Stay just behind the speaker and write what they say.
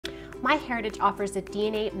MyHeritage offers a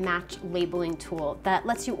DNA match labeling tool that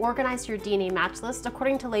lets you organize your DNA match list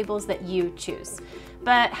according to labels that you choose.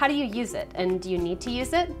 But how do you use it, and do you need to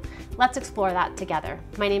use it? Let's explore that together.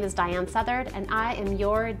 My name is Diahan Southard, and I am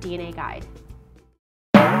your DNA guide.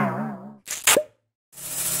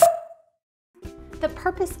 The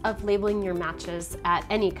purpose of labeling your matches at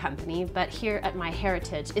any company, but here at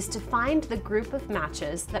MyHeritage, is to find the group of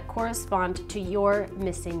matches that correspond to your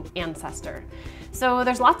missing ancestor. So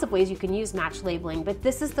there's lots of ways you can use match labeling, but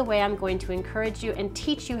this is the way I'm going to encourage you and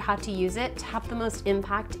teach you how to use it to have the most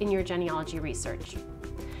impact in your genealogy research.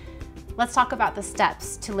 Let's talk about the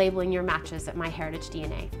steps to labeling your matches at MyHeritage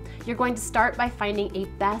DNA. You're going to start by finding a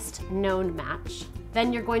best known match.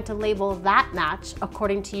 Then you're going to label that match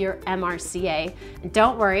according to your MRCA. And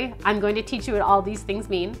don't worry, I'm going to teach you what all these things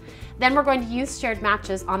mean. Then we're going to use shared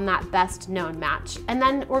matches on that best known match. And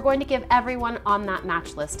then we're going to give everyone on that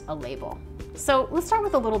match list a label. So let's start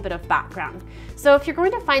with a little bit of background. So if you're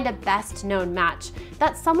going to find a best known match,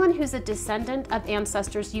 that's someone who's a descendant of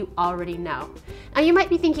ancestors you already know. Now you might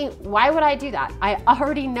be thinking, why would I do that? I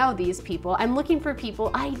already know these people. I'm looking for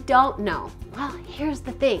people I don't know. Well, here's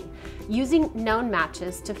the thing. Using known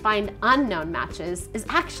matches to find unknown matches is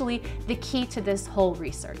actually the key to this whole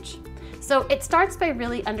research. So it starts by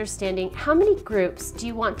really understanding how many groups do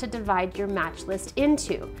you want to divide your match list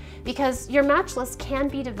into, because your match list can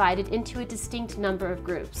be divided into a distinct number of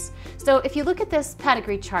groups. So if you look at this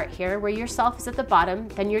pedigree chart here, where yourself is at the bottom,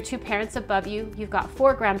 then your two parents above you, you've got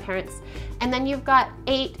 4 grandparents, and then you've got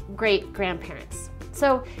 8 great-grandparents.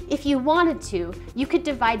 So if you wanted to, you could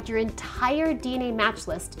divide your entire DNA match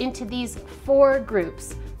list into these 4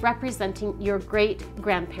 groups representing your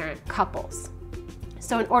great-grandparent couples.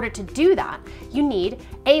 So in order to do that, you need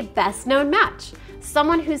a best known match,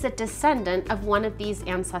 someone who's a descendant of one of these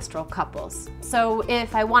ancestral couples. So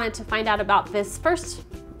if I wanted to find out about this first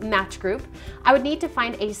match group, I would need to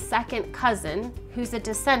find a second cousin who's a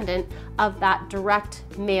descendant of that direct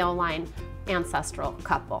male line ancestral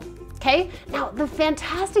couple. Okay, now the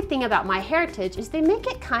fantastic thing about MyHeritage is they make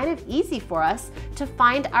it kind of easy for us to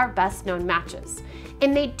find our best known matches.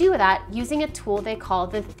 And they do that using a tool they call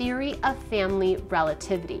the theory of family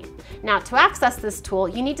relativity. Now to access this tool,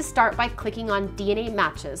 you need to start by clicking on DNA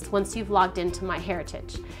Matches once you've logged into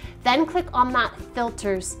MyHeritage. Then click on that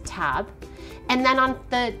Filters tab, and then on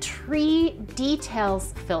the Tree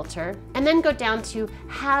Details filter, and then go down to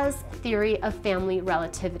Has Theory of Family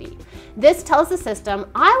Relativity. This tells the system,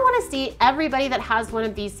 I want to see everybody that has one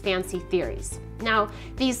of these fancy theories. Now,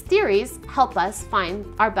 these theories help us find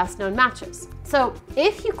our best known matches. So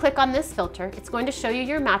if you click on this filter, it's going to show you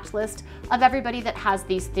your match list of everybody that has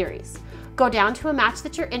these theories. Go down to a match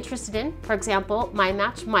that you're interested in, for example, my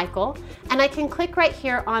match, Michael, and I can click right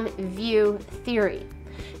here on View Theory.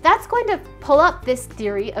 That's going to pull up this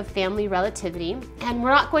theory of family relativity, and we're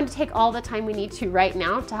not going to take all the time we need to right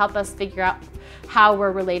now to help us figure out how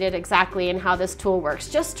we're related exactly and how this tool works.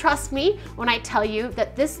 Just trust me when I tell you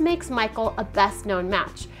that this makes Michael a best known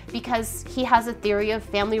match because he has a theory of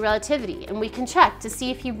family relativity, and we can check to see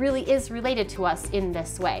if he really is related to us in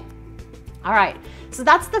this way. All right, so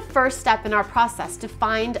that's the first step in our process to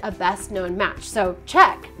find a best known match. So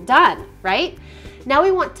check, done, right? Now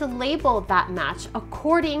we want to label that match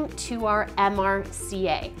according to our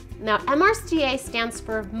MRCA. Now, MRCA stands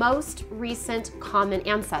for Most Recent Common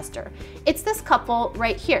Ancestor. It's this couple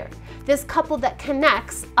right here, this couple that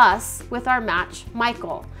connects us with our match,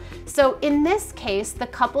 Michael. So in this case, the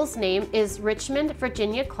couple's name is Richmond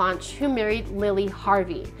Virginia Clonch, who married Lily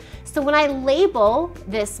Harvey. So when I label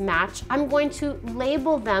this match, I'm going to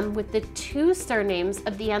label them with the 2 surnames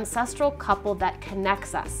of the ancestral couple that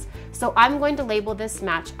connects us. So I'm going to label this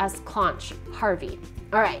match as Clonch Harvey.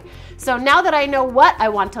 All right, so now that I know what I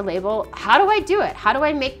want to label, how do I do it? How do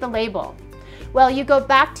I make the label? Well, you go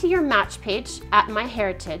back to your match page at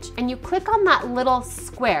MyHeritage and you click on that little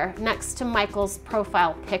square next to Michael's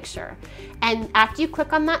profile picture. And after you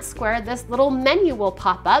click on that square, this little menu will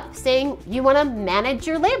pop up saying you want to manage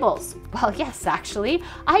your labels. Well, yes, actually,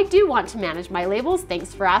 I do want to manage my labels.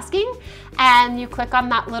 Thanks for asking. And you click on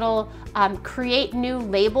that little Create New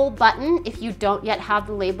Label button if you don't yet have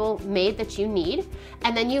the label made that you need.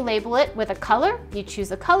 And then you label it with a color. You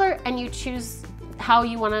choose a color and you choose how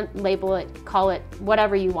you want to label it, call it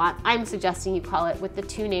whatever you want. I'm suggesting you call it with the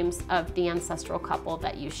 2 names of the ancestral couple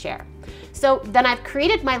that you share. So then I've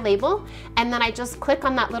created my label, and then I just click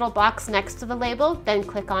on that little box next to the label, then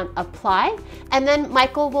click on Apply, and then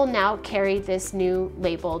Michael will now carry this new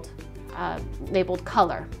labeled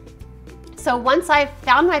color. So once I've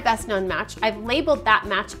found my best known match, I've labeled that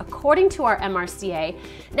match according to our MRCA.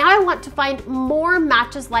 Now I want to find more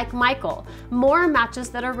matches like Michael, more matches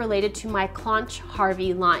that are related to my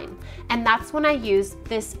Clonch-Harvey line. And that's when I use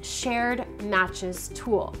this shared matches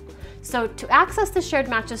tool. So to access the shared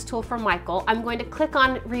matches tool for Michael, I'm going to click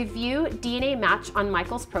on Review DNA Match on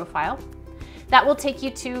Michael's profile. That will take you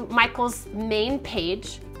to Michael's main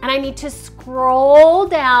page, and I need to scroll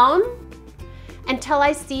down until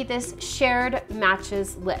I see this shared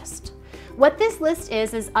matches list. What this list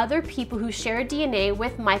is other people who share DNA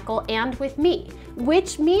with Michael and with me,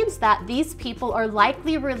 which means that these people are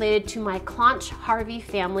likely related to my Clonch-Harvey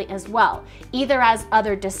family as well, either as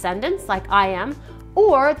other descendants like I am,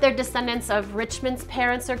 or they're descendants of Richmond's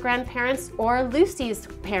parents or grandparents or Lucy's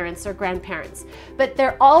parents or grandparents. But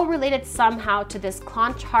they're all related somehow to this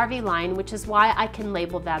Clonch-Harvey line, which is why I can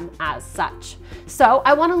label them as such. So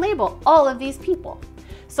I want to label all of these people.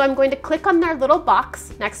 So I'm going to click on their little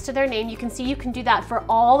box next to their name. You can see you can do that for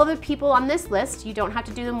all of the people on this list. You don't have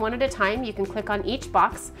to do them one at a time. You can click on each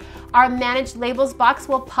box. Our Manage Labels box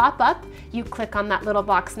will pop up. You click on that little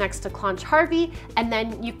box next to Clonch-Harvey, and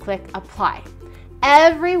then you click Apply.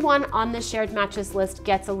 Everyone on the shared matches list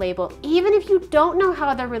gets a label. Even if you don't know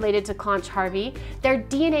how they're related to Clonch-Harvey, their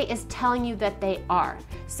DNA is telling you that they are.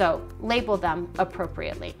 So label them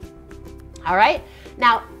appropriately. All right,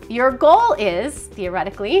 now your goal is,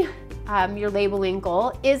 theoretically, your labeling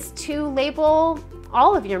goal is to label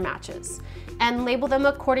all of your matches and label them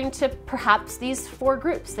according to perhaps these 4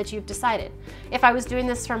 groups that you've decided. If I was doing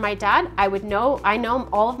this for my dad, I know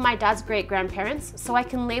all of my dad's great-grandparents, so I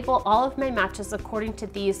can label all of my matches according to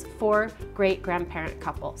these 4 great-grandparent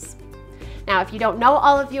couples. Now, if you don't know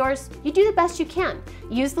all of yours, you do the best you can.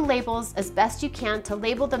 Use the labels as best you can to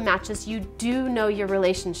label the matches you do know your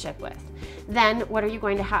relationship with. Then what are you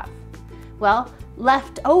going to have? Well,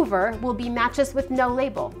 left over will be matches with no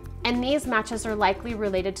label. And these matches are likely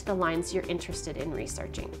related to the lines you're interested in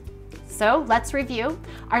researching. So let's review.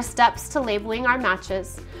 Our steps to labeling our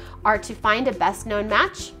matches are to find a best known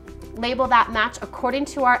match, label that match according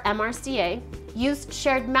to our MRCA, use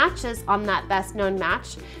shared matches on that best known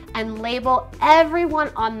match, and label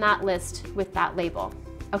everyone on that list with that label.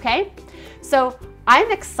 Okay? So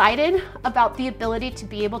I'm excited about the ability to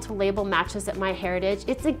be able to label matches at MyHeritage.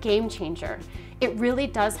 It's a game changer. It really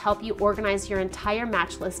does help you organize your entire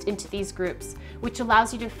match list into these groups, which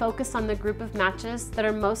allows you to focus on the group of matches that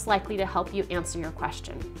are most likely to help you answer your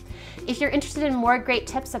question. If you're interested in more great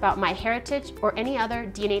tips about MyHeritage or any other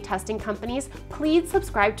DNA testing companies, please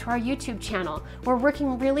subscribe to our YouTube channel. We're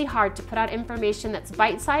working really hard to put out information that's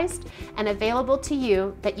bite-sized and available to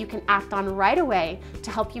you that you can act on right away to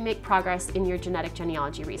help you make progress in your genetic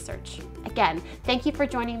genealogy research. Again, thank you for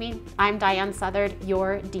joining me. I'm Diahan Southard,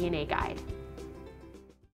 your DNA guide.